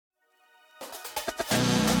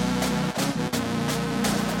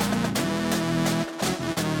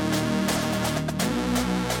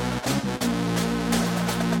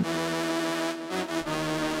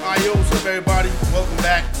Yo, what's up, everybody? Welcome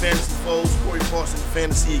back, Fantasy Foes. Corey Parson,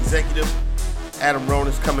 Fantasy Executive. Adam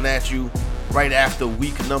Ronis coming at you right after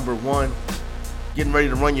week number 1. Getting ready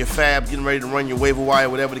to run your fab, getting ready to run your waiver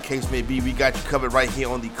wire, whatever the case may be. We got you covered right here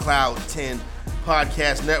on the Cloud 10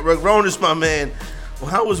 Podcast Network. Ronis, my man,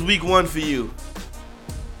 well, how was week 1 for you?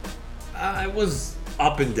 It was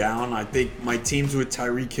up and down. I think my teams with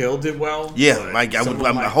Tyreek Hill did well. Yeah, I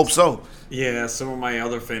hope so. Yeah, some of my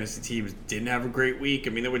other fantasy teams didn't have a great week.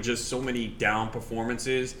 I mean, there were just so many down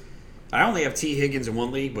performances. I only have T. Higgins in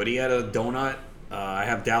one league, but he had a donut. I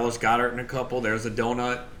have Dallas Goedert in a couple. There's a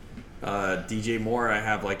donut. DJ Moore I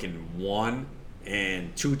have like in 1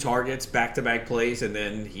 and 2 targets, back-to-back plays, and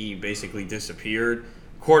then he basically disappeared.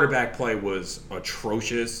 Quarterback play was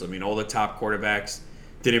atrocious. I mean, all the top quarterbacks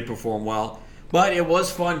didn't perform well. But it was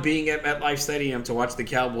fun being at MetLife Stadium to watch the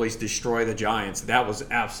Cowboys destroy the Giants. That was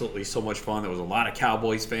absolutely so much fun. There was a lot of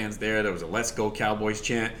Cowboys fans there. There was a Let's Go Cowboys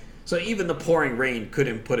chant. So even the pouring rain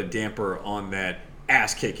couldn't put a damper on that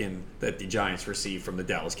ass-kicking that the Giants received from the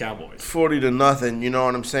Dallas Cowboys. 40-0, you know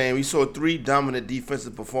what I'm saying? We saw 3 dominant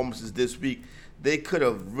defensive performances this week. They could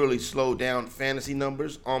have really slowed down fantasy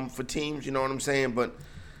numbers for teams, you know what I'm saying? But,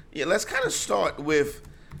 yeah, let's kind of start with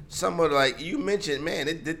some of, like, you mentioned, man,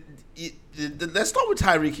 let's start with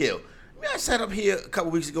Tyreek Hill. I mean, I sat up here a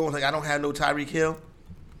couple weeks ago and like, I don't have no Tyreek Hill.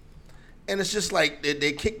 And it's just like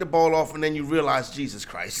they kick the ball off and then you realize, Jesus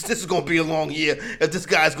Christ, this is going to be a long year if this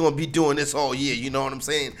guy's going to be doing this all year. You know what I'm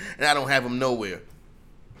saying? And I don't have him nowhere.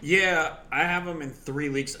 Yeah, I have him in 3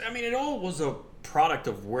 leagues. I mean, it all was a product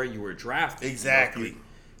of where you were drafted. Exactly. You know?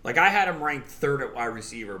 Like, I had him ranked 3rd at wide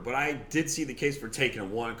receiver, but I did see the case for taking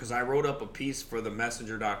him 1 because I wrote up a piece for the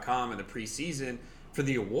Messenger.com in the preseason for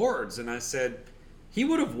the awards, and I said he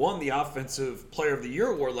would have won the Offensive Player of the Year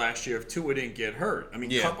award last year if Tua didn't get hurt. I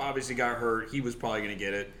mean, Kupp obviously got hurt. He was probably going to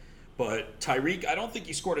get it. But Tyreek, I don't think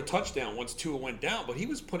he scored a touchdown once Tua went down, but he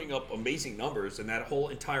was putting up amazing numbers, and that whole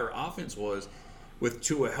entire offense was with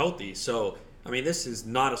Tua healthy. So, I mean, this is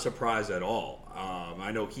not a surprise at all.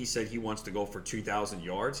 I know he said he wants to go for 2,000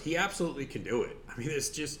 yards. He absolutely can do it. I mean,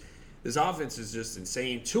 this offense is just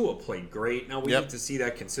insane. Tua played great. Now, we need to see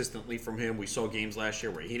that consistently from him. We saw games last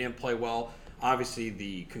year where he didn't play well. Obviously,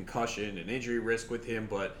 the concussion and injury risk with him,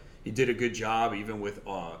 but he did a good job even with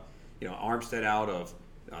Armstead out of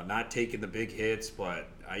not taking the big hits. But,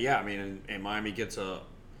 I mean, and Miami gets a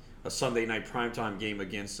Sunday night primetime game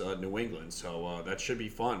against New England, so that should be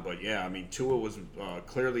fun. But, I mean, Tua was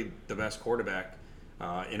clearly the best quarterback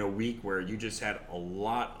in a week where you just had a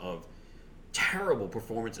lot of terrible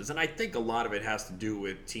performances, and I think a lot of it has to do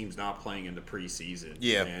with teams not playing in the preseason.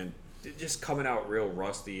 Yeah, and just coming out real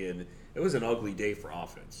rusty, and it was an ugly day for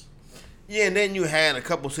offense. Yeah, and then you had a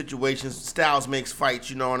couple situations. Styles makes fights,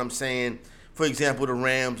 you know what I'm saying? For example, the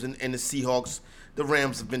Rams and the Seahawks. The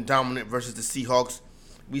Rams have been dominant versus the Seahawks.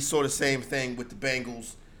 We saw the same thing with the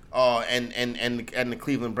Bengals and the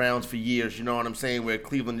Cleveland Browns for years, you know what I'm saying, where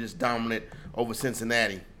Cleveland is dominant over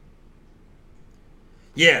Cincinnati.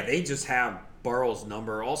 Yeah, they just have Burrow's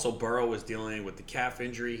number. Also, Burrow was dealing with the calf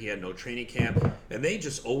injury. He had no training camp. And they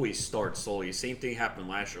just always start slowly. Same thing happened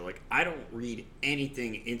last year. Like, I don't read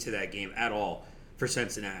anything into that game at all for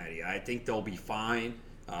Cincinnati. I think they'll be fine.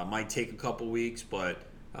 Might take a couple weeks, but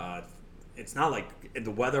it's not like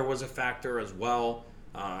the weather was a factor as well.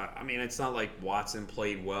 I mean, it's not like Watson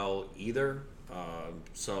played well either.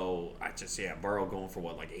 So, Burrow going for,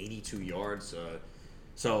 82 yards.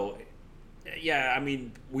 I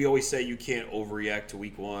mean, we always say you can't overreact to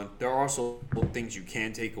week 1. There are also things you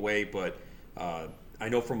can take away, but I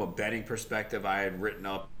know from a betting perspective, I had written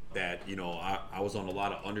up that, I was on a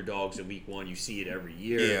lot of underdogs in week 1. You see it every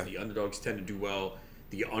year. Yeah. The underdogs tend to do well.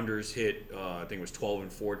 The unders hit, I think it was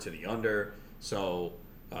 12-4 to the under. So,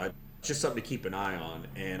 just something to keep an eye on.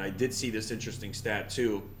 And I did see this interesting stat,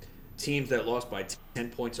 too. Teams that lost by 10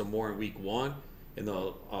 points or more in week 1, in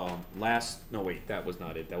the that was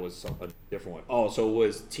not it. That was a different one. Oh, so it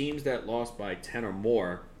was teams that lost by 10 or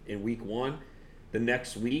more in week 1. The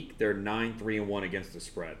next week, they're 9-3-1 against the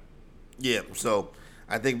spread. Yeah, so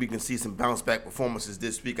I think we can see some bounce-back performances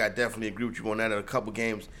this week. I definitely agree with you on that. A couple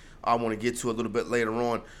games I want to get to a little bit later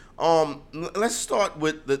on. Let's start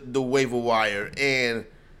with the waiver wire. And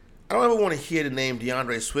I don't ever want to hear the name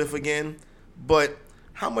DeAndre Swift again, but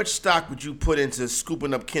how much stock would you put into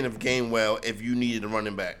scooping up Kenneth Gainwell if you needed a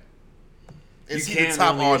running back? Is he the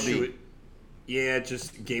top RB? Yeah,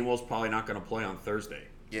 just Gainwell's probably not going to play on Thursday.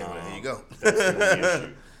 Yeah, there you go. That's the only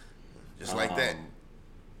issue. Just like that.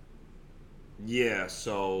 Yeah,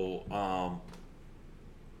 so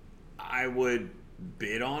I would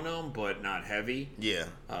bid on him, but not heavy. Yeah.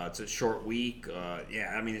 It's a short week.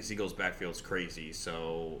 Yeah, I mean, this Eagles backfield's crazy.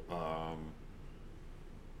 So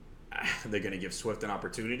they're going to give Swift an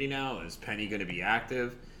opportunity now. Is Penny going to be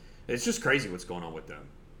active? It's just crazy what's going on with them.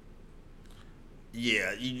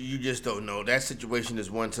 Yeah, you just don't know. That situation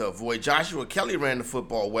is one to avoid. Joshua Kelly ran the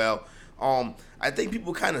football well. I think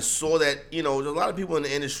people kind of saw that. A lot of people in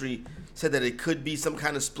the industry said that it could be some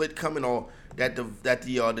kind of split coming, or that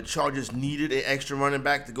the Chargers needed an extra running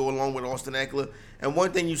back to go along with Austin Eckler. And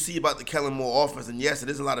one thing you see about the Kellen Moore offense, and yes, it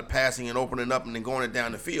is a lot of passing and opening up and then going it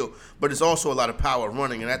down the field, but it's also a lot of power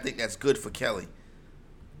running, and I think that's good for Kelly.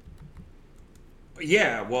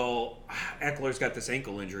 Yeah, well, Eckler's got this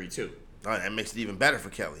ankle injury too. That makes it even better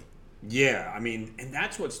for Kelly. Yeah, I mean, and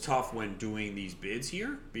that's what's tough when doing these bids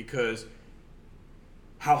here, because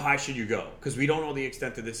how high should you go? Because we don't know the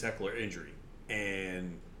extent of this Eckler injury.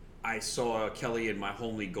 And I saw Kelly in my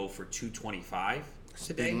home league go for 225 That's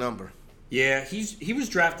a big number. Yeah, he was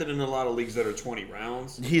drafted in a lot of leagues that are 20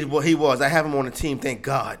 rounds. He was. I have him on the team, thank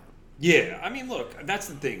God. Yeah, I mean, look, that's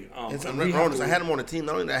the thing. I had him on the team.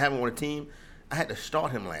 Not only did I have him on the team, I had to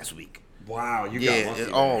start him last week. Wow, you got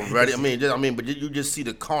lucky. Already. But you just see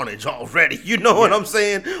the carnage already. You know what I'm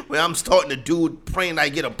saying? When I'm starting to do praying I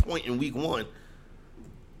get a point in week 1.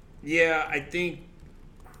 Yeah, I think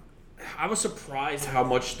I was surprised how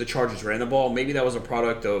much the Chargers ran the ball. Maybe that was a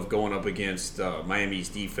product of going up against Miami's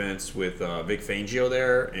defense with Vic Fangio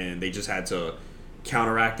there, and they just had to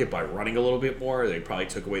counteract it by running a little bit more. They probably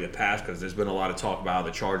took away the pass because there's been a lot of talk about how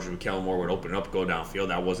the Chargers with Kellen Moore would open it up, go downfield.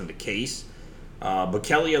 That wasn't the case. But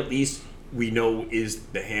Kelly, at least we know, is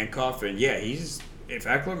the handcuff. And, yeah, if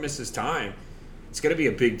Eckler misses time, it's going to be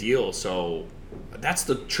a big deal. So that's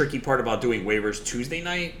the tricky part about doing waivers Tuesday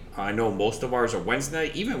night. I know most of ours are Wednesday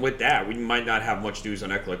night. Even with that, we might not have much news on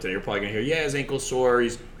Eckler today. You're probably going to hear, his ankle's sore.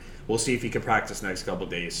 We'll see if he can practice next couple of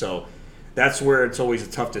days. So that's where it's always a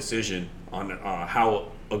tough decision on how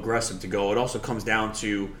aggressive to go. It also comes down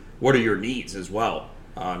to what are your needs as well.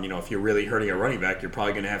 If you're really hurting a running back, you're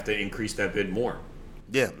probably going to have to increase that bid more.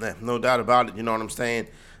 Yeah, no doubt about it. You know what I'm saying?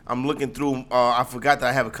 I'm looking through. I forgot that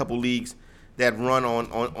I have a couple leagues that run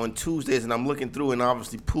on Tuesdays, and I'm looking through, and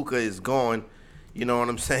obviously Puka is gone. You know what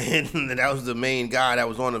I'm saying? That was the main guy that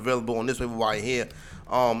was unavailable on this waiver wire here.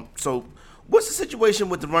 So what's the situation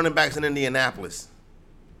with the running backs in Indianapolis?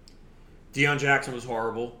 Deion Jackson was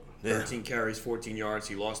horrible. 13 carries, 14 yards.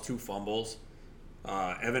 He lost 2 fumbles.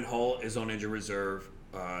 Evan Hull is on injured reserve.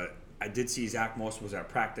 I did see Zach Moss was at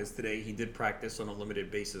practice today. He did practice on a limited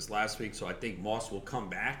basis last week, so I think Moss will come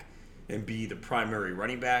back and be the primary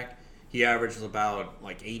running back. He averaged about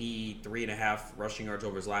 83.5 rushing yards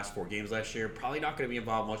over his last 4 games last year. Probably not going to be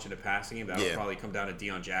involved much in the passing game. That'll probably come down to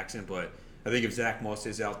Deion Jackson, but I think if Zach Moss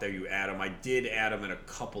is out there, you add him. I did add him in a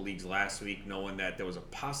couple leagues last week, knowing that there was a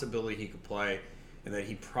possibility he could play and that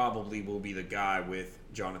he probably will be the guy with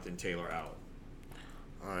Jonathan Taylor out.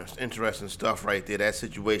 All right, it's interesting stuff right there, that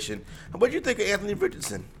situation. What do you think of Anthony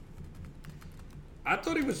Richardson? I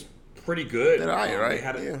thought he was pretty good.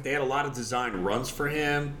 They had a lot of designed runs for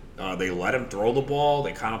him. They let him throw the ball.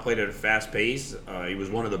 They kind of played at a fast pace. He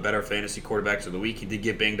was one of the better fantasy quarterbacks of the week. He did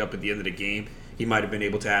get banged up at the end of the game. He might have been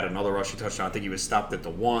able to add another rushing touchdown. I think he was stopped at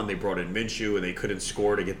the 1. They brought in Minshew, and they couldn't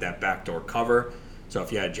score to get that backdoor cover. So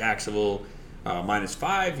if you had Jacksonville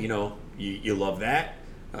 -5, you love that.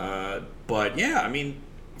 But, yeah, I mean,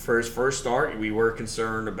 for his first start, we were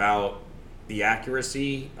concerned about the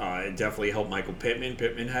accuracy. It definitely helped Michael Pittman.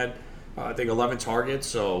 Pittman had, I think, 11 targets.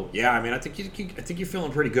 So, yeah, I mean, I think you're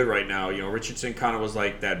feeling pretty good right now. Richardson kind of was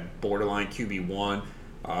like that borderline QB1.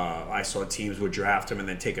 I saw teams would draft him and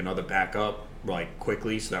then take another backup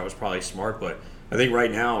quickly, so that was probably smart. But I think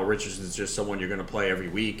right now Richardson is just someone you're going to play every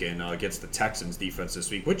week, and against the Texans defense this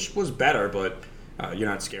week, which was better, but you're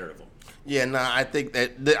not scared of him. Yeah, I think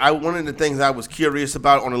that one of the things I was curious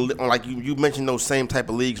about on like you mentioned those same type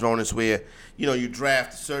of leagues, Ron, is where you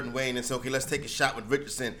draft a certain way and it's okay, let's take a shot with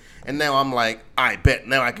Richardson, and now I'm like, I bet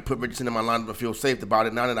now I can put Richardson in my lineup and feel safe about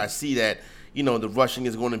it. Now that I see that the rushing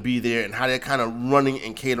is going to be there and how they're kind of running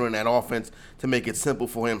and catering that offense to make it simple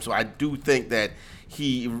for him, so I do think that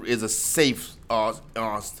he is a safe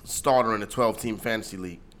starter in the 12-team fantasy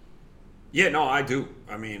league. Yeah, no, I do.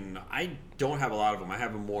 I mean, I don't have a lot of them. I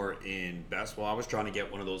have them more in best ball. I was trying to get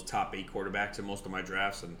one of those top 8 quarterbacks in most of my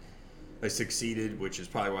drafts, and I succeeded, which is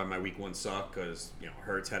probably why my week 1 sucked because,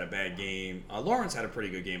 Hurts had a bad game. Lawrence had a pretty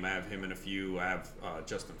good game. I have him in a few. I have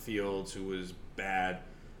Justin Fields, who was bad.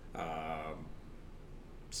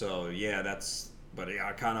 So, yeah, but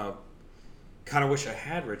I kind of wish I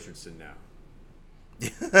had Richardson now.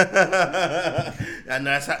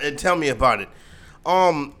 And tell me about it.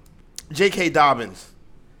 J.K. Dobbins.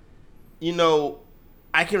 You know,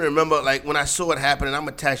 I can remember, like, when I saw it happen, and I'm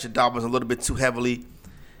attached to Dobbins a little bit too heavily,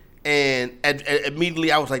 and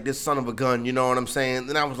immediately I was like, this son of a gun, you know what I'm saying?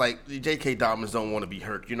 Then I was like, J.K. Dobbins don't want to be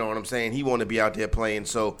hurt, you know what I'm saying? He want to be out there playing,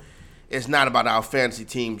 so it's not about our fantasy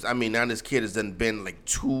teams. I mean, now this kid has been like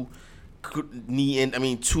two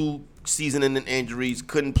season-ending injuries,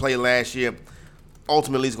 couldn't play last year.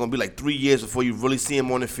 Ultimately, it's going to be like 3 years before you really see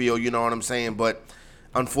him on the field, you know what I'm saying? But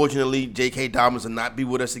unfortunately, J.K. Dobbins will not be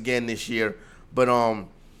with us again this year. But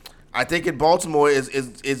I think in Baltimore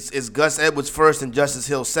is Gus Edwards first and Justice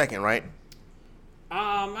Hill second, right?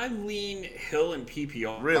 I lean Hill and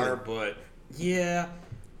PPR, Really? but yeah,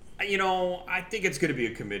 I think it's going to be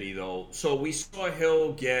a committee though. So we saw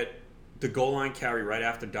Hill get the goal line carry right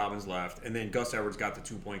after Dobbins left, and then Gus Edwards got the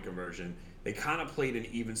 2-point conversion. They kind of played an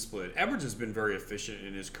even split. Edwards has been very efficient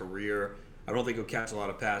in his career. I don't think he'll catch a lot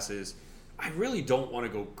of passes. I really don't want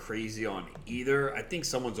to go crazy on either. I think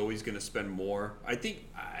someone's always going to spend more. I think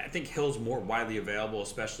Hill's more widely available,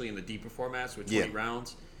 especially in the deeper formats with 20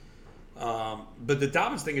 rounds. But the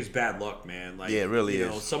Dobbins thing is bad luck, man. Like, yeah, it really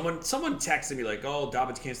is. Someone texted me like, "Oh,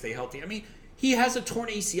 Dobbins can't stay healthy." I mean, he has a torn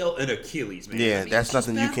ACL and Achilles, man. Yeah, I mean, that's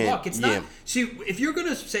nothing you can't. Luck. It's not. See, if you're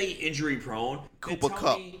gonna say injury prone, Cooper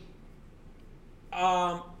Kupp.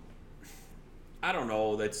 I don't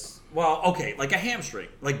know. That's okay. Like a hamstring,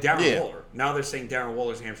 like Darren Waller. Now they're saying Darren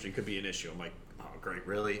Waller's hamstring could be an issue. I'm like, oh, great,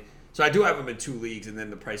 really? So I do have him in 2 leagues, and then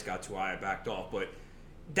the price got too high. I backed off, but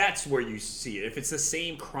that's where you see it. If it's the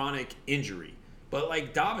same chronic injury, but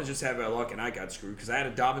like Dobbins just had bad luck, and I got screwed because I had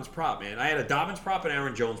a Dobbins prop, man. I had a Dobbins prop and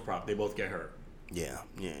Aaron Jones prop. They both get hurt. Yeah.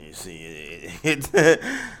 You see,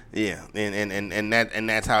 yeah, and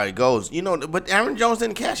that's how it goes. But Aaron Jones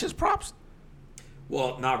didn't cash his props.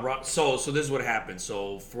 Well, not right. So this is what happened.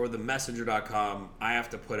 So for the Messenger.com, I have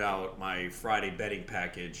to put out my Friday betting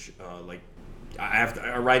package.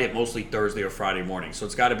 I write it mostly Thursday or Friday morning, so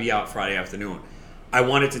it's got to be out Friday afternoon. I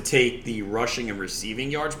wanted to take the rushing and receiving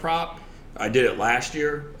yards prop. I did it last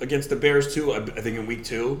year against the Bears too. I think in week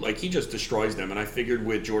 2, like he just destroys them. And I figured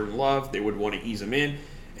with Jordan Love, they would want to ease him in,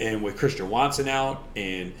 and with Christian Watson out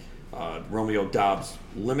and Romeo Doubs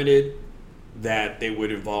limited, that they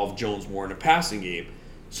would involve Jones more in the passing game.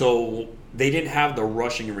 So they didn't have the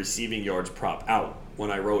rushing and receiving yards prop out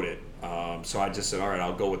when I wrote it. So I just said, all right,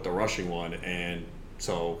 I'll go with the rushing one. And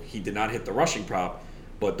so he did not hit the rushing prop,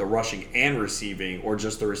 but the rushing and receiving, or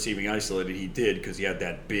just the receiving isolated, he did because he had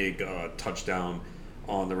that big touchdown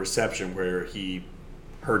on the reception where he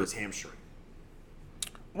hurt his hamstring.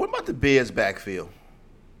 What about the Bears backfield?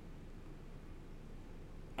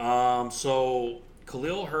 So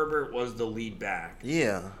Khalil Herbert was the lead back.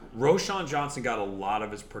 Yeah. Roschon Johnson got a lot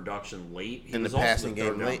of his production late. He in was the also passing the third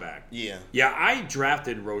game down late. back. Yeah. Yeah, I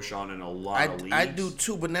drafted Roschon in a lot of leagues. I do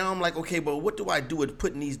too, but now I'm like, okay, but what do I do with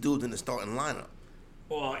putting these dudes in the starting lineup?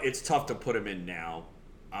 Well, it's tough to put him in now.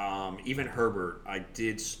 Even Herbert, I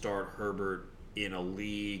did start Herbert in a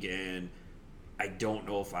league, and I don't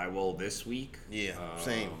know if I will this week. Yeah,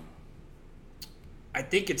 same. I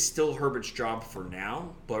think it's still Herbert's job for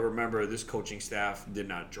now, but remember, this coaching staff did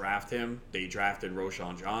not draft him. They drafted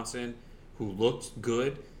Roschon Johnson, who looked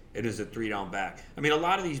good. It is a 3-down back. I mean, a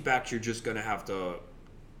lot of these backs you're just going to have to,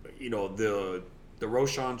 the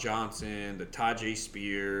Roschon Johnson, the Tajay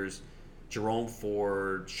Spears, Jerome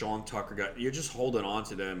Ford, Sean Tucker, you're just holding on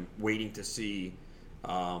to them, waiting to see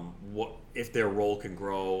what if their role can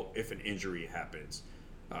grow if an injury happens.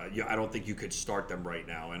 I don't think you could start them right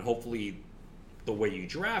now, and hopefully the way you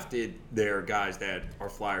drafted, they're guys that are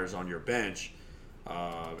flyers on your bench,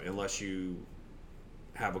 unless you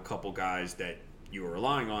have a couple guys that you are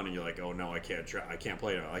relying on, and you're like, oh no, I can't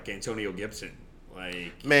play them. Like Antonio Gibson.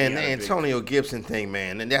 Man, the Antonio Gibson thing,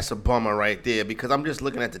 man, and that's a bummer right there because I'm just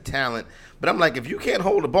looking at the talent, but I'm like, if you can't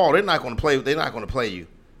hold the ball, they're not going to play. They're not going to play you.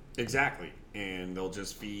 Exactly, and they'll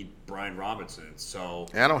just feed Brian Robinson. So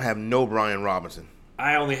and I don't have no Brian Robinson.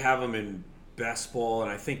 I only have him in best ball,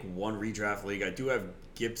 and I think one redraft league. I do have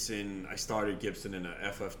Gibson. I started Gibson in a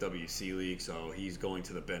FFWC league, so he's going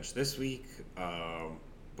to the bench this week.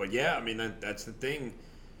 But yeah, I mean that's the thing.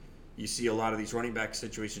 You see a lot of these running back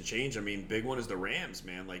situations change. I mean, big one is the Rams,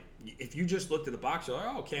 man. Like, if you just looked at the box, you're like,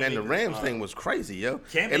 oh, Cam Akers. Man, the Rams thing was crazy, yo.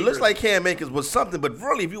 It looks like Cam Akers was something, but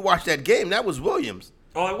really, if you watch that game, that was Williams.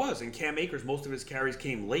 Oh, it was. And Cam Akers, most of his carries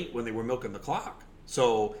came late when they were milking the clock.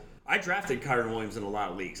 So I drafted Kyren Williams in a lot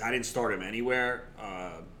of leagues. I didn't start him anywhere.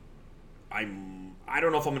 I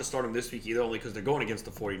don't know if I'm going to start him this week either, only because they're going against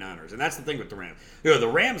the 49ers. And that's the thing with the Rams. The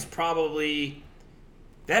Rams probably...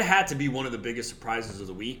 That had to be one of the biggest surprises of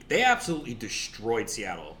the week. They absolutely destroyed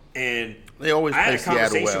Seattle, and they always I had a play Seattle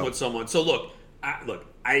conversation well. with someone. So look,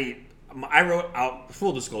 I I wrote out,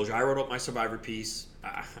 full disclosure, I wrote up my Survivor piece.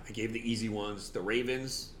 I gave the easy ones, the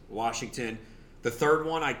Ravens, Washington. The third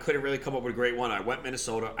one, I couldn't really come up with a great one. I went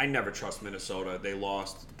Minnesota. I never trust Minnesota. They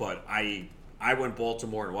lost. But I went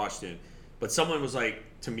Baltimore and Washington. But someone was like,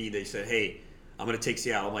 to me, they said, hey, I'm going to take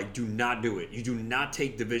Seattle. I'm like, do not do it. You do not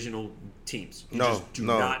take divisional teams. You just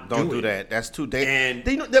don't do that. That's too dangerous.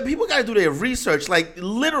 And the people got to do their research. Like,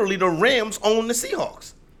 literally, the Rams own the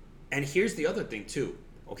Seahawks. And here's the other thing, too.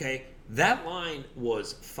 Okay? That line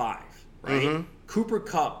was 5, right? Mm-hmm. Cooper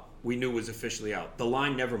Kupp, we knew was officially out. The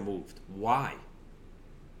line never moved. Why?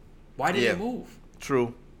 Why did it move?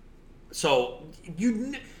 True. So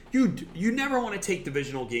you never want to take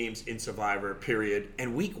divisional games in Survivor, period.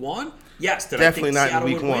 And week 1, yes, did definitely I think not Seattle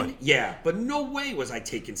in week would 1. Win? Yeah, but no way was I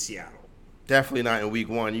taking Seattle. Definitely not in week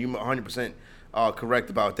 1. You're 100% correct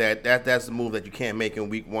about that. That's the move that you can't make in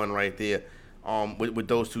week 1 right there. With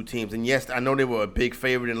those two teams. And yes, I know they were a big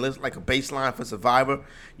favorite and like a baseline for Survivor.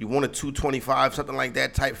 You want a 225, something like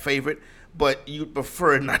that type favorite, but you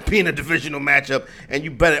prefer it not being a divisional matchup, and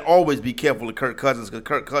you better always be careful of Kirk Cousins because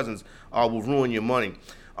Kirk Cousins will ruin your money.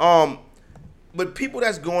 But people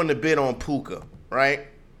that's going to bid on Puka, right?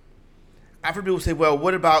 I've heard people say, well,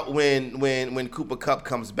 what about when Cooper Kupp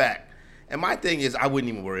comes back? And my thing is, I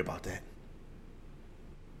wouldn't even worry about that.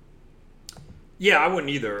 Yeah, I wouldn't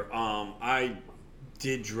either. I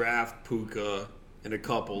did draft Puka in a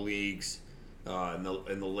couple leagues in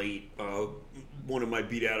the late. One of my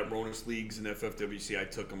beat Adam bonus leagues in FFWC, I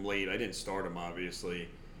took him late. I didn't start him, obviously.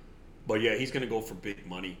 But, yeah, he's going to go for big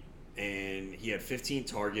money. And he had 15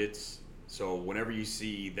 targets. So whenever you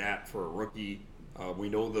see that for a rookie, we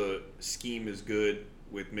know the scheme is good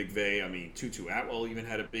with McVay. I mean, Tutu Atwell even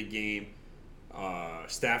had a big game.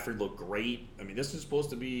 Stafford looked great. I mean, this is supposed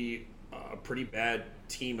to be a pretty bad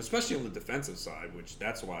team, especially on the defensive side, which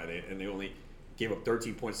that's why they only gave up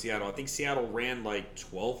 13 points to Seattle. I think Seattle ran like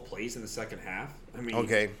 12 plays in the second half. I mean,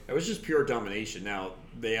 it was just pure domination. Now,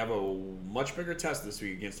 they have a much bigger test this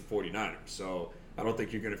week against the 49ers, so I don't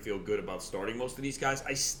think you're going to feel good about starting most of these guys.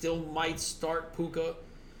 I still might start Puka.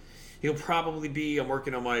 He'll probably be, I'm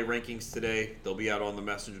working on my rankings today. They'll be out on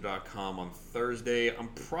themessenger.com on Thursday. I'm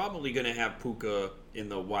probably going to have Puka in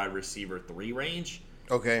the wide receiver 3 range.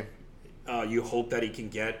 Okay. You hope that he can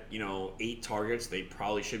get, 8 targets. They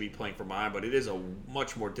probably should be playing for mine, but it is a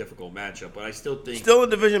much more difficult matchup. But I still think... Still a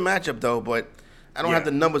division matchup, though, but I don't have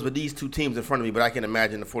the numbers with these two teams in front of me, but I can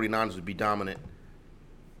imagine the 49ers would be dominant.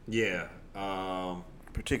 Yeah.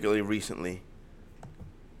 Particularly recently.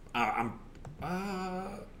 I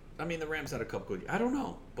mean, the Rams had a couple good... I don't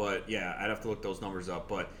know. But, yeah, I'd have to look those numbers up.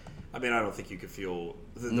 But, I mean, I don't think you could feel...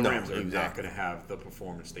 The Rams are not going to have the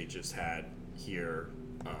performance they just had here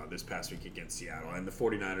this past week against Seattle. And the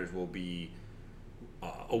 49ers will be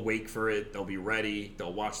awake for it. They'll be ready.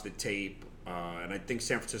 They'll watch the tape. And I think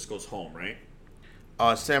San Francisco's home, right?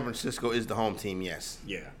 San Francisco is the home team, yes.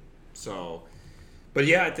 Yeah. So... But,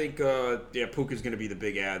 yeah, I think Puka's going to be the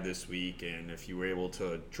big ad this week. And if you were able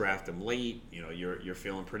to draft him late, you're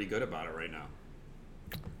feeling pretty good about it right now.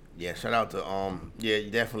 Yeah, shout out to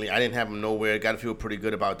definitely. I didn't have him nowhere. Got to feel pretty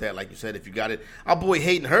good about that. Like you said, if you got it. Our boy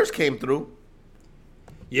Hayden Hurst came through.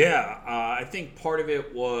 Yeah, I think part of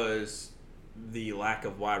it was the lack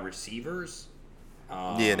of wide receivers.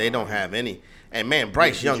 Yeah, they don't have any. And, man,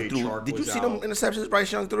 Bryce Young threw. Did you see them interceptions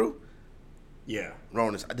Bryce Young threw? Yeah.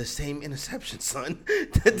 Ronan, the same interception, son.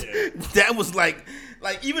 That was like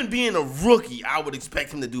even being a rookie, I would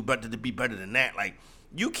expect him to be better than that. Like,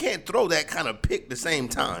 you can't throw that kind of pick the same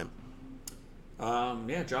time.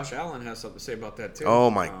 Yeah, Josh Allen has something to say about that too. Oh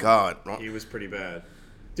my God, he was pretty bad,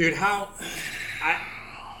 dude. I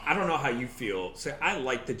don't know how you feel. So I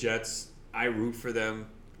like the Jets. I root for them.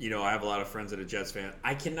 I have a lot of friends that are Jets fans.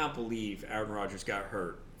 I cannot believe Aaron Rodgers got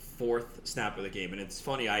hurt. 4th snap of the game. And it's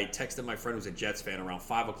funny, I texted my friend who's a Jets fan around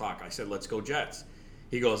 5 o'clock. I said, let's go Jets.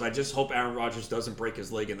 He goes, I just hope Aaron Rodgers doesn't break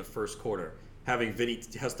his leg in the first quarter, having Vinny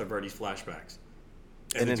Testaverde's flashbacks.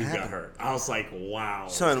 And the dude got hurt. I was like, wow.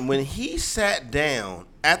 Son, when he sat down,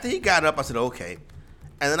 after he got up, I said, okay.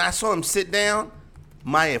 And then I saw him sit down.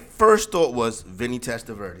 My first thought was Vinny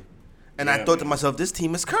Testaverde. And I thought to myself, this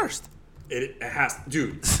team is cursed. It has,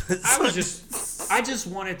 dude. I just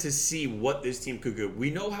wanted to see what this team could do. We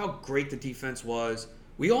know how great the defense was.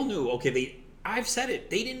 We all knew. Okay, I've said it.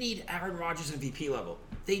 They didn't need Aaron Rodgers MVP level.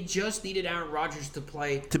 They just needed Aaron Rodgers to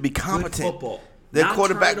be competent. Good football. Their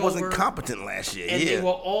quarterback wasn't competent last year. And they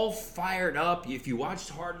were all fired up. If you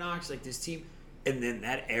watched Hard Knocks, like this team. And then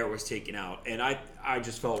that air was taken out, and I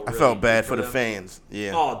just felt really felt bad for the fans.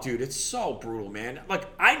 Yeah. Oh, dude, it's so brutal, man. Like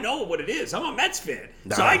I know what it is. I'm a Mets fan,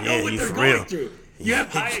 so I know what they're going through. You have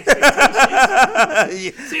high expectations.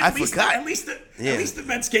 Yeah, See, I forgot. At least the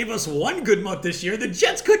Mets gave us one good month this year. The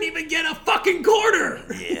Jets couldn't even get a fucking quarter.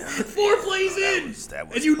 Yeah. 4 plays in. That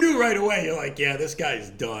was and you knew right away. You're like, yeah, this guy's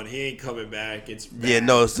done. He ain't coming back. It's bad. Yeah,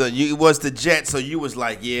 no, so it was the Jets, so you was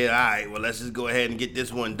like, yeah, all right, well, let's just go ahead and get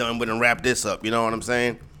this one done with and wrap this up. You know what I'm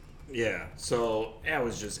saying? Yeah, so that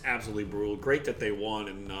was just absolutely brutal. Great that they won,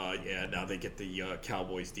 and now they get the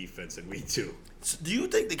Cowboys defense in week 2. So do you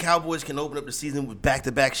think the Cowboys can open up the season with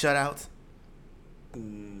back-to-back shutouts?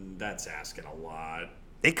 That's asking a lot.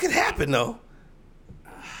 It could happen, though.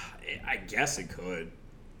 I guess it could.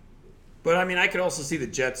 But, I mean, I could also see the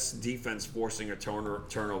Jets' defense forcing a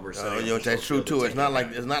turnover. That's true, too. It's not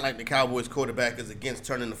like the Cowboys quarterback is against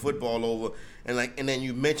turning the football over. And then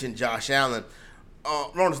you mentioned Josh Allen.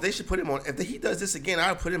 Ronald, they should put him on. If he does this again,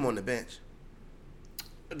 I'll put him on the bench.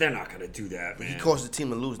 They're not going to do that, man. He caused the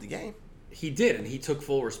team to lose the game. He did, and he took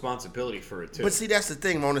full responsibility for it, too. But see, that's the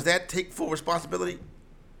thing, Ronald. Is that take full responsibility?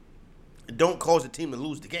 Don't cause the team to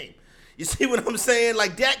lose the game. You see what I'm saying?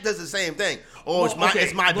 Like, Dak does the same thing. Oh, it's my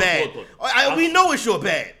bad. Look. We know it's your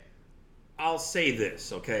bad. I'll say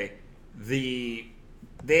this, okay? They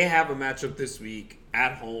have a matchup this week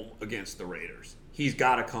at home against the Raiders. He's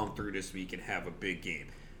got to come through this week and have a big game.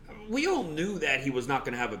 We all knew that he was not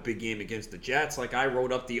going to have a big game against the Jets. Like, I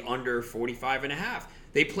wrote up the under 45.5.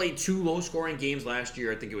 They played 2 low-scoring games last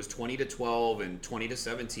year. I think it was 20-12 and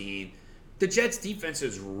 20-17. The Jets' defense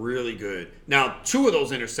is really good. Now, 2 of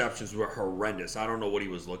those interceptions were horrendous. I don't know what he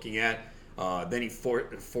was looking at. Then he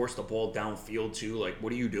forced the ball downfield, too. Like,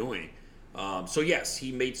 what are you doing? So, yes,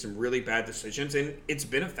 he made some really bad decisions, and it's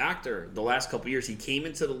been a factor the last couple of years. He came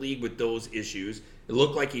into the league with those issues. It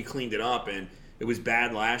looked like he cleaned it up, and it was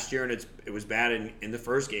bad last year, and it was bad in the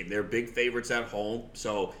first game. They're big favorites at home,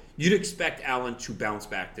 so you'd expect Allen to bounce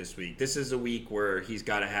back this week. This is a week where he's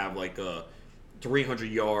got to have like a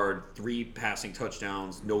 300-yard, 3 passing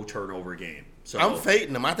touchdowns, no turnover game. So I'm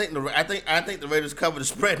fading them. I think the Raiders cover the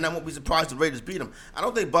spread, and I won't be surprised if the Raiders beat them. I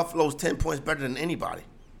don't think Buffalo's 10 points better than anybody.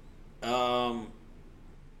 I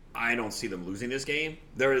don't see them losing this game.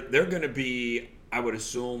 They're going to be. I would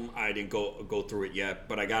assume I didn't go through it yet,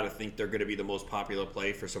 but I got to think they're going to be the most popular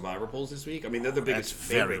play for survivor pools this week. I mean, they're the biggest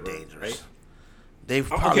favorite. Very dangerous. Right? They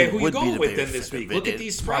probably who would you be going the with biggest, then this week? Look at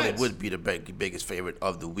these spreads. Probably would be the biggest favorite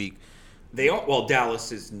of the week. They are. Well,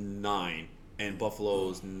 Dallas is 9 and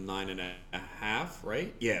Buffalo's 9.5,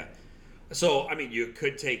 right? Yeah. So, I mean, you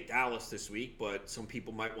could take Dallas this week, but some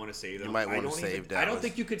people might want to save them. You might want to save Dallas. I don't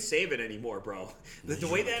think you could save it anymore, bro. The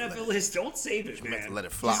way the NFL is, don't save it, man. Let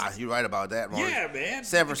it fly. You're right about that, Ron. Yeah, man.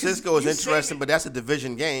 San Francisco is interesting, but that's a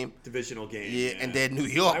division game. Divisional game. Yeah, and then New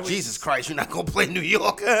York. Jesus Christ, you're not going to play New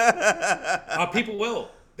York. People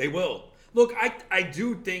will. They will. Look, I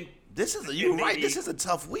do think... You're right. This is a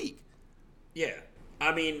tough week. Yeah.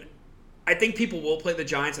 I mean... I think people will play the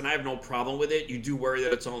Giants, and I have no problem with it. You do worry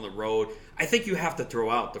that it's on the road. I think you have to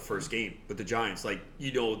throw out the first game with the Giants. Like,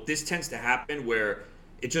 this tends to happen where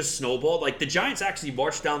it just snowballed. Like, the Giants actually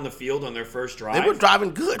marched down the field on their first drive. They were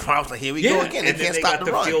driving good. I was like, here we go again. They can't stop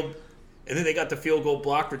the run. And then they got the field goal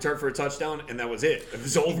block, return for a touchdown, and that was it. It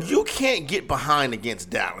was over. You can't get behind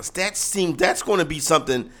against Dallas. That's going to be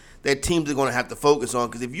something that teams are going to have to focus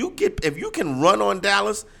on. Because if you can run on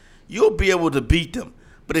Dallas, you'll be able to beat them.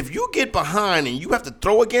 But if you get behind and you have to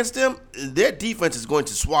throw against them, their defense is going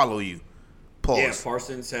to swallow you. Pause. Yeah,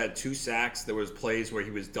 Parsons had 2 sacks. There was plays where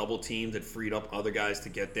he was double-teamed that freed up other guys to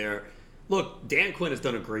get there. Look, Dan Quinn has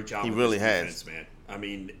done a great job with this defense, man. I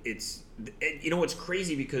mean, it's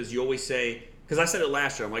crazy because you always say, because I said it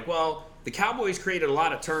last year, I'm like, well, the Cowboys created a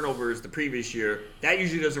lot of turnovers the previous year. That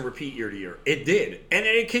usually doesn't repeat year to year. It did. And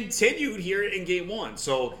it continued here in game 1.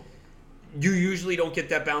 So you usually don't get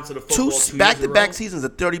that bounce of the football 2 back-to-back seasons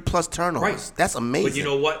of 30-plus turnovers. Right. That's amazing. But you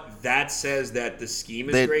know what? That says that the scheme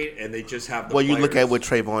is great, and they just have the players. You look at what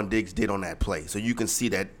Trayvon Diggs did on that play, so you can see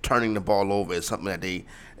that turning the ball over is something that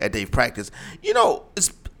they've practiced.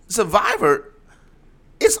 Survivor,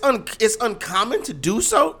 it's uncommon to do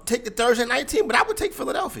so. Take the Thursday night team, but I would take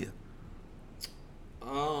Philadelphia.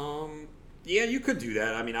 Yeah, you could do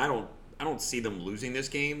that. I mean, I don't see them losing this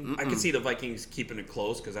game. I can see the Vikings keeping it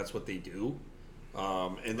close because that's what they do.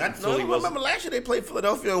 Remember last year they played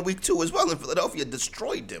Philadelphia in week 2 as well, and Philadelphia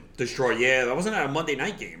destroyed them. Yeah. That wasn't a Monday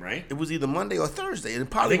night game, right? It was either Monday or Thursday. It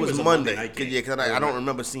probably was Monday. Because I don't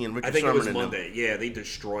remember seeing Richard Sherman. I think it was Monday. Yeah, they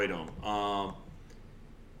destroyed them. I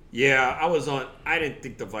didn't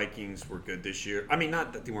think the Vikings were good this year. I mean,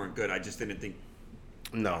 not that they weren't good. I just didn't think.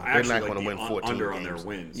 No, they're not going to win 14 under games. On their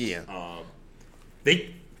wins. Yeah. I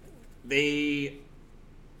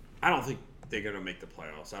don't think they're gonna make the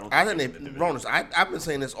playoffs. I think they, Ronas, I've been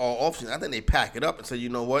saying this all offseason. I think they pack it up and say, you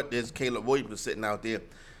know what? There's Caleb Williams sitting out there.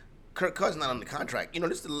 Kirk Cousins not on the contract. You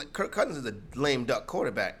know, Kirk Cousins is a lame duck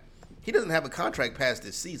quarterback. He doesn't have a contract past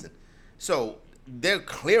this season. So they're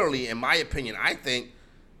clearly, in my opinion, I think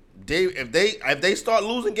if they start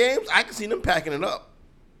losing games, I can see them packing it up.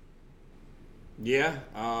 Yeah,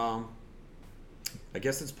 I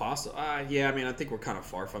guess it's possible. Yeah, I mean, I think we're kind of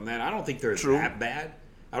far from that. I don't think they're that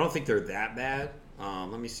bad.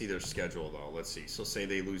 Let me see their schedule, though. Let's see. So say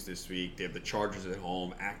they lose this week. They have the Chargers at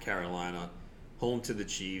home, at Carolina, home to the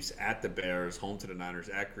Chiefs, at the Bears, home to the Niners,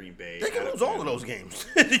 at Green Bay. They can lose all of those games.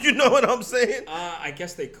 You know what I'm saying? I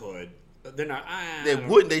guess they could. They're not. They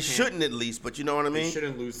wouldn't. They shouldn't at least. But you know what I mean? They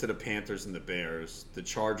shouldn't lose to the Panthers and the Bears. The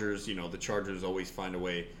Chargers, the Chargers always find a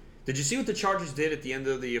way. Did you see what the Chargers did at the end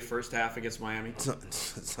of the first half against Miami?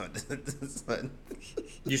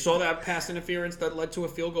 You saw that pass interference that led to a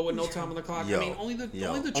field goal with no time on the clock? Only the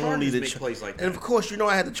Chargers make plays like that. And, of course,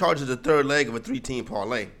 I had the Chargers the third leg of a 3-team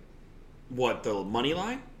parlay. What, the money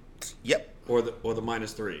line? Yep. Or the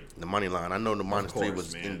 -3? The money line. I know the -3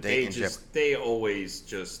 was in danger. They always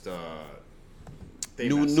just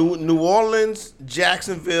New Orleans,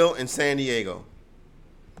 Jacksonville, and San Diego.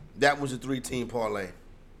 That was a 3-team parlay.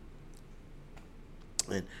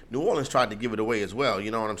 And New Orleans tried to give it away as well,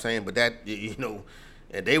 you know what I'm saying? But that,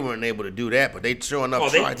 they weren't able to do that, but they sure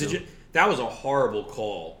enough tried to. That was a horrible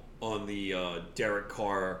call on the Derek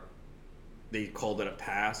Carr. They called it a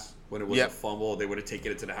pass when it was a fumble. They would have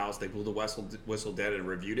taken it to the house. They blew the whistle dead and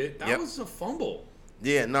reviewed it. That was a fumble.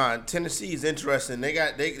 Yeah, Tennessee is interesting.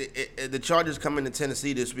 The Chargers come into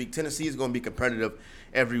Tennessee this week. Tennessee is going to be competitive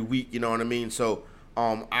every week, you know what I mean? So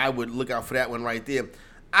I would look out for that one right there.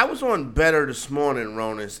 I was on Better this morning,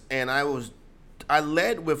 Ronas, and I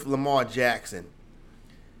led with Lamar Jackson.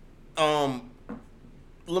 Lamar,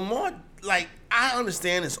 I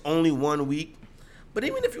understand it's only 1 week, but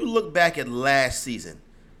even if you look back at last season,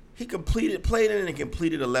 he played in and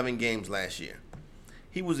completed 11 games last year.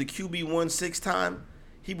 He was a QB1 6 times.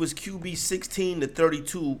 He was QB 16 to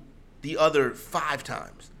 32 the other 5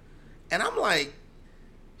 times. And I'm like,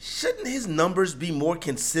 shouldn't his numbers be more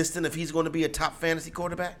consistent if he's going to be a top fantasy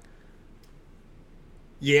quarterback?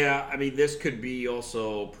 Yeah, I mean, this could be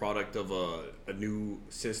also product of a new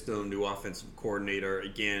system, new offensive coordinator.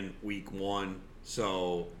 Again, week 1.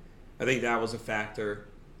 So I think that was a factor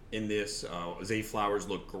in this. Zay Flowers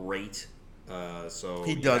looked great. So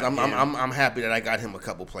he does. I'm happy that I got him a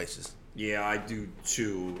couple places. Yeah, I do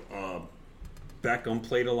too. Beckham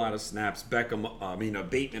played a lot of snaps.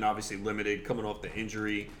 Bateman obviously limited, coming off the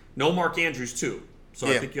injury. No Mark Andrews too. So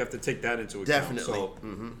I think you have to take that into account. Definitely.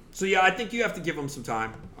 So yeah, I think you have to give him some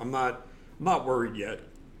time. I'm not worried yet.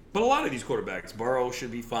 But a lot of these quarterbacks, Burrow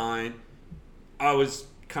should be fine. I was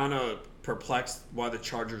kind of perplexed why the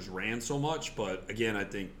Chargers ran so much, but again, I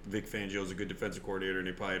think Vic Fangio is a good defensive coordinator, and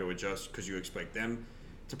they probably had to adjust because you expect them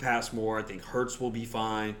to pass more. I think Hurts will be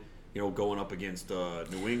fine. Going up against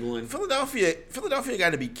New England. Philadelphia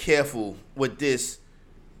got to be careful with this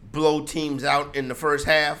blow teams out in the first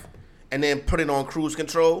half and then put it on cruise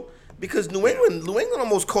control because New England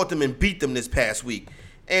almost caught them and beat them this past week.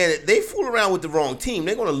 And they fool around with the wrong team.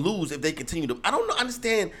 They're going to lose if they continue to. I don't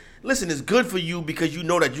understand. Listen, it's good for you because you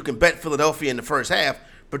know that you can bet Philadelphia in the first half,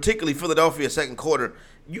 particularly Philadelphia second quarter.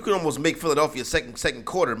 You can almost make Philadelphia second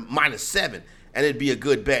quarter -7, and it'd be a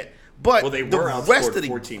good bet. But they were outscored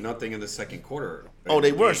 14-0 in the second quarter. Oh,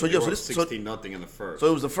 they were. So 16-0 in the first. So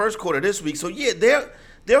it was the first quarter this week. So yeah,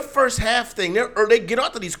 their first half thing, they get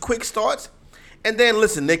out to these quick starts, and then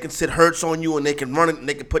listen, they can sit Hurts on you and they can run it and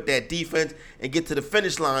they can put that defense and get to the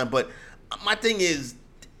finish line. But my thing is,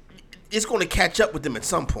 it's going to catch up with them at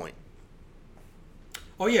some point.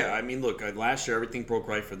 Oh yeah, I mean, look, last year everything broke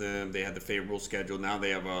right for them. They had the favorable schedule. Now they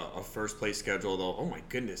have a first place schedule. Though, oh my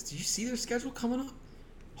goodness, did you see their schedule coming up?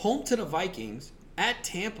 Home to the Vikings, at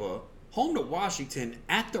Tampa, home to Washington,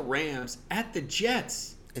 at the Rams, at the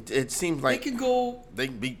Jets. It seems like they can go. They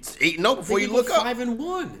can be 8-0 before you look up.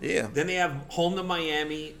 5-1. Yeah. Then they have home to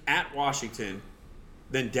Miami, at Washington,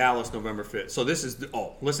 then Dallas November 5th. So this is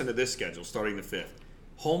listen to this schedule starting the 5th.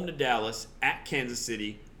 Home to Dallas, at Kansas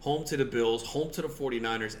City, home to the Bills, home to the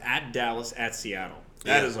 49ers, at Dallas, at Seattle.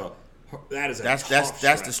 That's the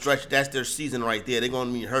stretch. That's their season right there. They're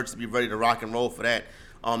going to need Hurts to be ready to rock and roll for that.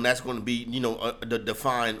 That's going to be,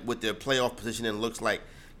 define what their playoff positioning looks like.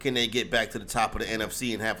 Can they get back to the top of the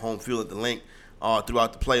NFC and have home field at the link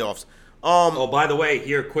throughout the playoffs? By the way,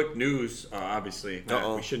 here, quick news. Obviously,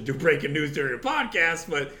 we shouldn't do breaking news during a podcast,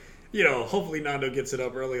 but hopefully Nando gets it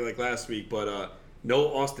up early like last week. But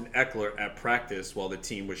No Austin Eckler at practice while the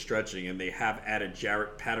team was stretching, and they have added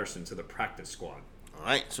Jarrett Patterson to the practice squad. All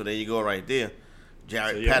right, so there you go right there.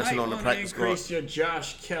 Jarrett So Patterson on the practice squad. Increase your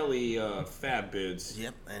Josh Kelly fab bids.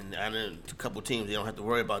 Yep, and I know a couple teams, they don't have to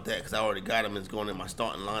worry about that because I already got him. It's going in my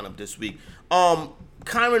starting lineup this week.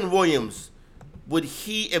 Kyron Williams, would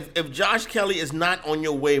he, if Josh Kelly is not on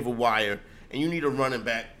your waiver wire and you need a running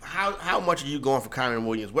back, how much are you going for Kyron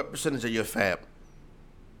Williams? What percentage of your fab?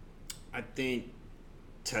 I think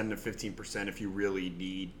 10 to 15% if you really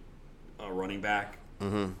need a running back.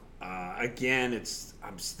 Mm-hmm. Again,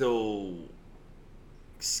 I'm still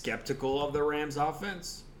skeptical of the Rams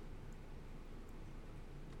offense.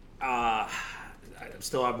 I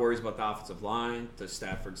still have worries about the offensive line. Does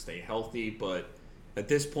Stafford stay healthy? But at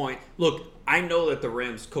this point, look, I know that the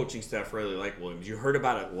Rams coaching staff really like Williams. You heard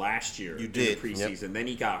about it last year in the preseason. Yep. Then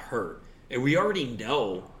he got hurt. And we already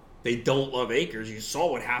know they don't love Akers. You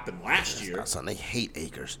saw what happened last year. Son, they hate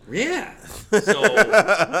Akers. Yeah. So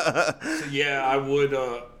yeah, I would.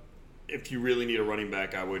 If you really need a running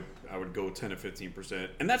back, I would go 10 to 15%.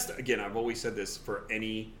 And that's, again, I've always said this for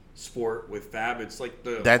any sport with fab. It's like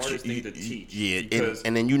the hardest thing to teach. Yeah,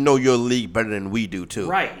 and then you know your league better than we do too.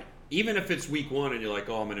 Right. Even if it's week one and you're like,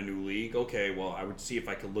 oh, I'm in a new league. Okay, well, I would see if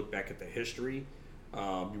I could look back at the history.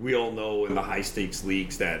 We all know in the high-stakes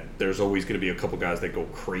leagues that there's always going to be a couple guys that go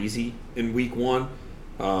crazy in week one.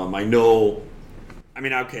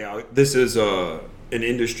 This is an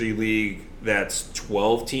industry league that's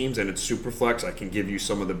 12 teams and it's super flex. I can give you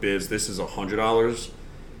some of the bids. This is $100.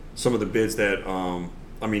 Some of the bids that,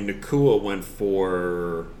 Nakua went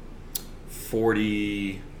for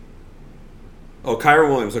 40. Oh, Kyron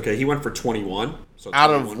Williams, okay, he went for 21. So out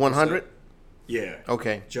of 100? Yeah.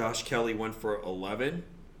 Okay. Josh Kelly went for 11.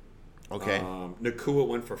 Okay. Nakua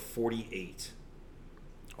went for 48.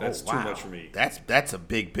 That's too much for me. That's a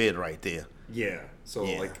big bid right there. Yeah. So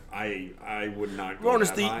I would not go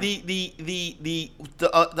Ronus, that high. The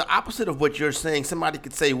opposite of what you're saying, somebody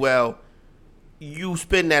could say, well, you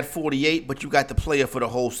spend that 48, but you got the player for the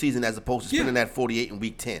whole season as opposed to spending that 48 in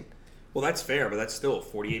week 10. Well, that's fair, but that's still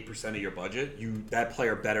 48% of your budget. That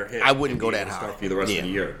player better hit. I wouldn't go that high. Start for you the rest of the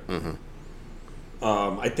year. Mm-hmm.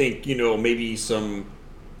 I think, maybe some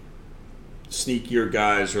sneakier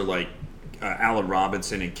guys are like Allen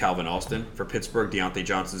Robinson and Calvin Austin for Pittsburgh. Deontay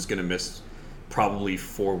Johnson is going to miss probably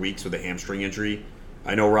 4 weeks with a hamstring injury.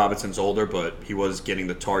 I know Robinson's older, but he was getting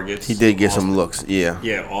the targets. He did get some looks, yeah.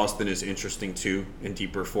 Yeah, Austin is interesting too in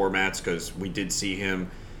deeper formats because we did see him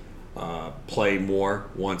play more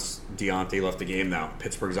once Deontay left the game. Now,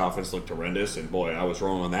 Pittsburgh's offense looked horrendous, and boy, I was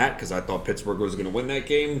wrong on that because I thought Pittsburgh was going to win that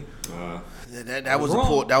game. That was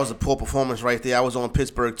a poor performance right there. I was on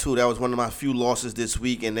Pittsburgh too. That was one of my few losses this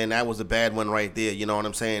week, and then that was a bad one right there. You know what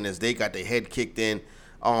I'm saying? As they got their head kicked in.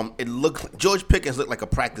 It looked George Pickens looked like a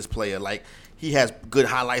practice player. Like he has good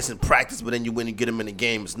highlights in practice, but then you win and get him in the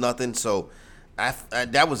game, it's nothing. So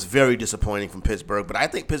that was very disappointing from Pittsburgh. But I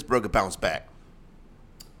think Pittsburgh could bounce back.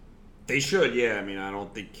 They should, yeah. I mean, I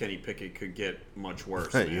don't think Kenny Pickett could get much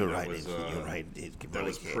worse. You're right. You're right. That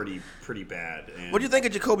was pretty bad. And what do you think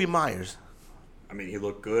of Jacoby Myers? I mean, he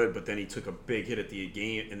looked good, but then he took a big hit at the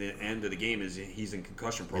game. And the end of the game is he's in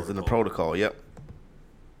concussion protocol. He's in the protocol. Yep.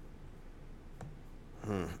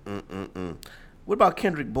 What about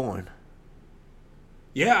Kendrick Bourne?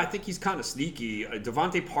 Yeah, I think he's kind of sneaky.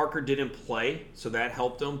 Devontae Parker didn't play, so that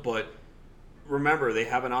helped him. But remember, they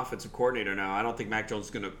have an offensive coordinator now. I don't think Mac Jones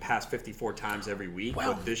is going to pass 54 times every week,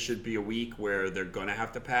 but this should be a week where they're going to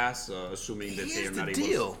have to pass, assuming that they are not able to. Here's the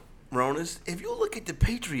deal, Ronus. If you look at the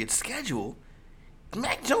Patriots' schedule,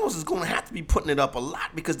 Mac Jones is going to have to be putting it up a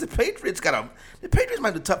lot because the Patriots might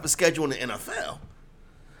have the toughest schedule in the NFL.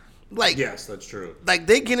 Yes, that's true. Like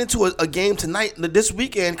they get into a game tonight, this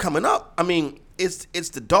weekend coming up. I mean, it's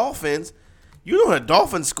the Dolphins. You know how the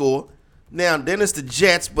Dolphins score. Now, then it's the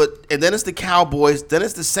Jets, and then it's the Cowboys, then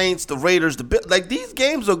it's the Saints, the Raiders, the Bills. Like these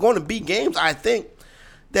games are going to be games. I think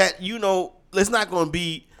that it's not going to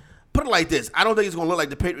be. Put it like this: I don't think it's going to look like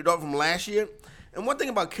the Patriot Dog from last year. And one thing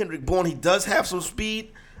about Kendrick Bourne, he does have some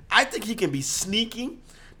speed. I think he can be sneaky.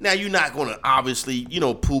 Now, you're not going to obviously,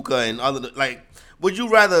 Puka and other like. Would you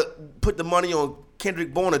rather put the money on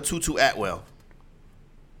Kendrick Bourne or Tutu Atwell?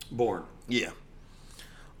 Bourne. Yeah.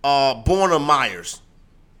 Bourne or Myers?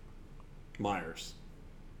 Myers.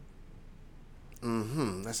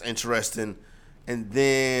 That's interesting. And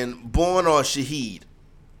then Bourne or Shaheed?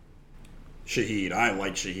 Shaheed. I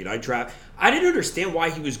like Shaheed. I didn't understand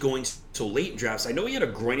why he was going so late in drafts. I know he had a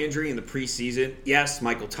groin injury in the preseason. Yes,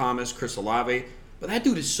 Michael Thomas, Chris Olave. But that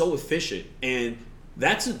dude is so efficient. And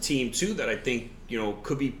that's a team, too, that I think,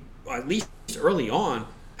 could be, at least early on,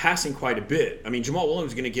 passing quite a bit. I mean, Jamal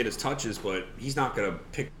Williams is going to get his touches, but he's not going to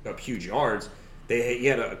pick up huge yards. He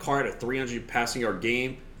had a 300 passing yard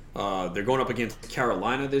game. They're going up against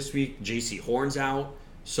Carolina this week. J.C. Horn's out.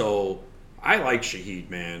 So I like Shaheed,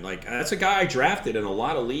 man. Like, that's a guy I drafted in a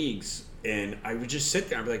lot of leagues, and I would just sit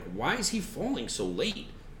there and be like, why is he falling so late?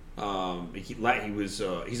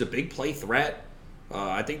 He's a big play threat.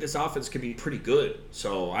 I think this offense could be pretty good.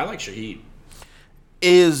 So I like Shaheed.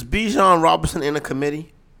 Is Bijan Robinson in a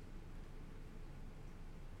committee?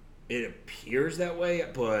 It appears that way,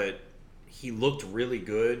 but he looked really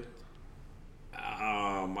good.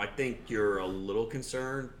 I think you're a little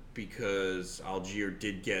concerned because Algier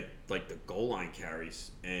did get like the goal line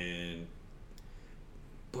carries,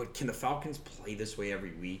 but can the Falcons play this way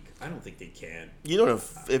every week? I don't think they can. You know,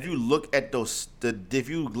 if you look at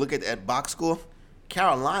that box score,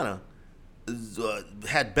 Carolina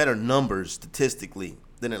had better numbers statistically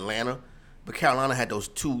than Atlanta, but Carolina had those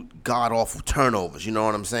 2 god-awful turnovers. You know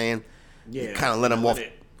what I'm saying? Yeah. You kind of let them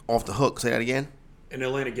off the hook. Say that again? And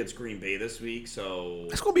Atlanta gets Green Bay this week, so...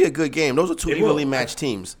 It's going to be a good game. Those are 2 evenly matched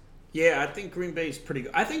teams. Yeah, I think Green Bay's pretty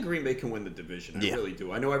good. I think Green Bay can win the division. I really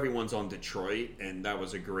do. I know everyone's on Detroit, and that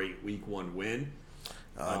was a great Week 1 win.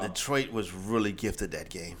 Detroit was really gifted that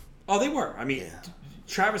game. Oh, they were. I mean,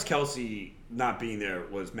 Travis Kelce not being there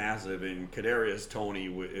was massive, and Kadarius Toney,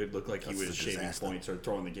 it looked like he was shaving points or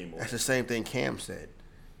throwing the game away. That's the same thing Cam said.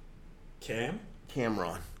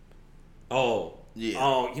 Cameron. Oh. Yeah.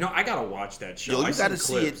 Oh, I gotta watch that show. Yo, you gotta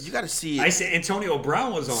see it. You gotta see it. I said Antonio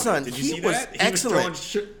Brown was on. Son, Did you see was that?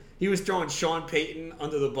 Excellent. He was throwing Sean Payton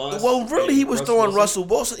under the bus. Well, really, he was throwing Russell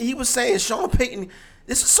Wilson. He was saying Sean Payton.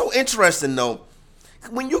 This is so interesting, though.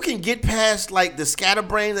 When you can get past like the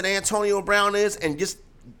scatterbrain that Antonio Brown is,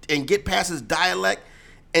 and get past his dialect,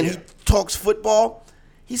 and he talks football,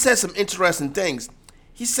 he said some interesting things.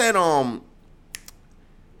 He said,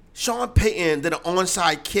 Sean Payton did an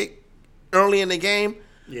onside kick early in the game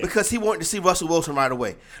because he wanted to see Russell Wilson right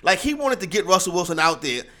away. Like, he wanted to get Russell Wilson out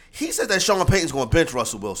there. He said that Sean Payton's going to bench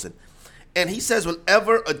Russell Wilson. And he says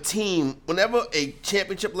whenever a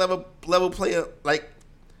championship level player like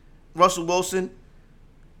Russell Wilson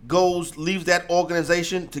leaves that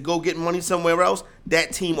organization to go get money somewhere else,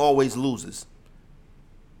 that team always loses.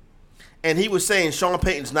 And he was saying Sean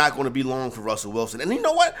Payton's not going to be long for Russell Wilson. And you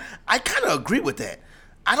know what? I kind of agree with that.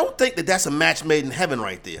 I don't think that that's a match made in heaven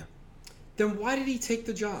right there. Then why did he take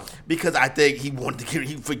the job? Because I think he wanted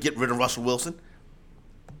to get rid of Russell Wilson.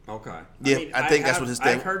 Okay. Yeah, I think that's what his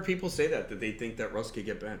thing. I've heard people say that they think that Russ could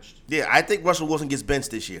get benched. Yeah, I think Russell Wilson gets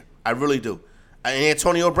benched this year. I really do. And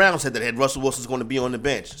Antonio Brown said that Russell Wilson's going to be on the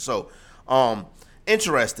bench. So,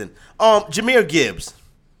 interesting. Jahmyr Gibbs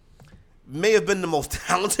may have been the most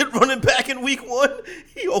talented running back in Week 1.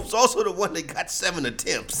 He was also the one that got 7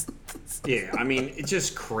 attempts. Yeah, I mean, it's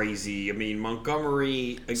just crazy. I mean,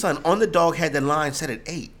 Montgomery... Son, Underdog had the line set at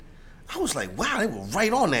 8. I was like, wow, they were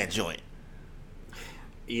right on that joint.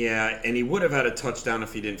 Yeah, and he would have had a touchdown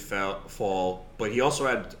if he didn't fall. But he also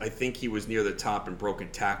had, I think he was near the top in broken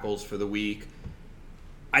tackles for the week.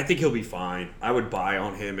 I think he'll be fine. I would buy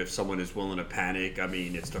on him if someone is willing to panic. I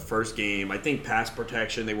mean, it's the first game. I think pass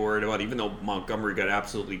protection they were worried about, even though Montgomery got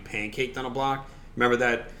absolutely pancaked on a block. Remember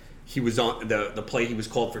that? He was on the play. He was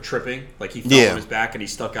called for tripping. Like, he fell on his back and he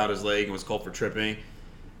stuck out his leg and was called for tripping.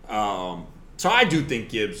 So I do think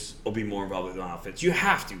Gibbs will be more involved in the offense. You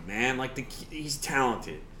have to, man. Like, he's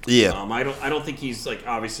talented. Yeah. I don't think he's, like,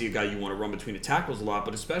 obviously a guy you want to run between the tackles a lot,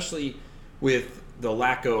 but especially with the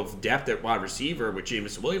lack of depth at wide receiver with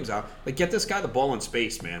Jameson Williams out, like, get this guy the ball in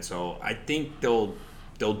space, man. So I think they'll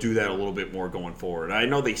do that a little bit more going forward. I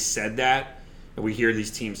know they said that. And we hear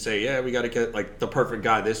these teams say, yeah, we got to get, like, the perfect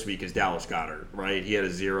guy this week is Dallas Goedert, right? He had a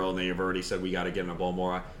 0, and they've already said we got to get him the ball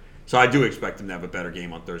more. So I do expect him to have a better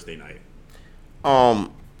game on Thursday night.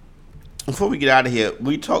 Before we get out of here,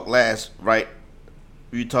 we talked last, right?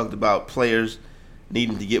 We talked about players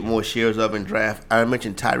needing to get more shares of in draft. I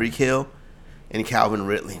mentioned Tyreek Hill and Calvin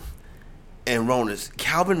Ridley. And Ronas,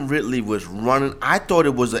 Calvin Ridley was running. I thought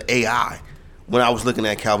it was an AI when I was looking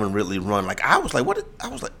at Calvin Ridley run. Like, I was like, what? I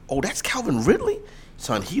was like, oh, that's Calvin Ridley?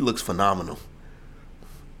 Son, he looks phenomenal.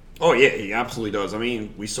 Oh, yeah, he absolutely does. I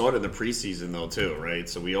mean, we saw it in the preseason, though, too, right?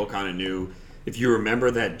 So we all kind of knew. If you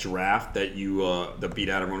remember that draft that you, the Beat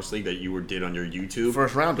Out of Ronas League that you did on your YouTube.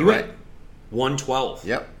 First rounder, right? 112.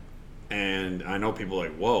 Yep. And I know people are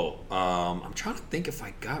like, whoa. I'm trying to think if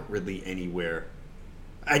I got Ridley anywhere.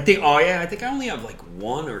 I think I only have like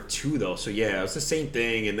 1 or 2, though. So, yeah, it was the same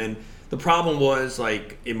thing. And then the problem was,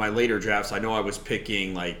 like, in my later drafts, I know I was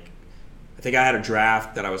picking, like, I think I had a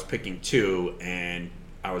draft that I was picking 2, and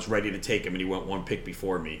I was ready to take him, and he went 1 pick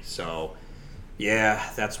before me. So, Yeah,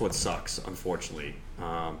 that's what sucks, unfortunately.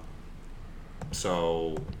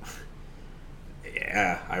 So,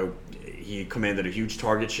 yeah, he commanded a huge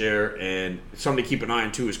target share, and something to keep an eye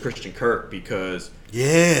on too is Christian Kirk because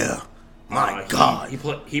my God,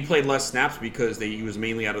 he played less snaps because he was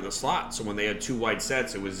mainly out of the slot. So when they had two wide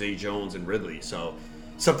sets, it was Zay Jones and Ridley. So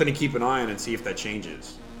something to keep an eye on and see if that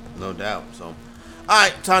changes. No doubt. So, all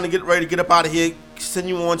right, time to get ready to get up out of here.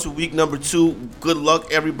 Continue on to week number 2. Good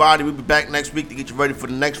luck, everybody. We'll be back next week to get you ready for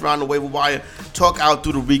the next round of Waiver Wire. Talk out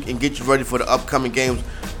through the week and get you ready for the upcoming games.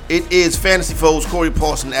 It is Fantasy Foes, Corey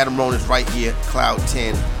Paulson, Adam Ronis right here, Cloud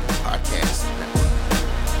 10 Podcast.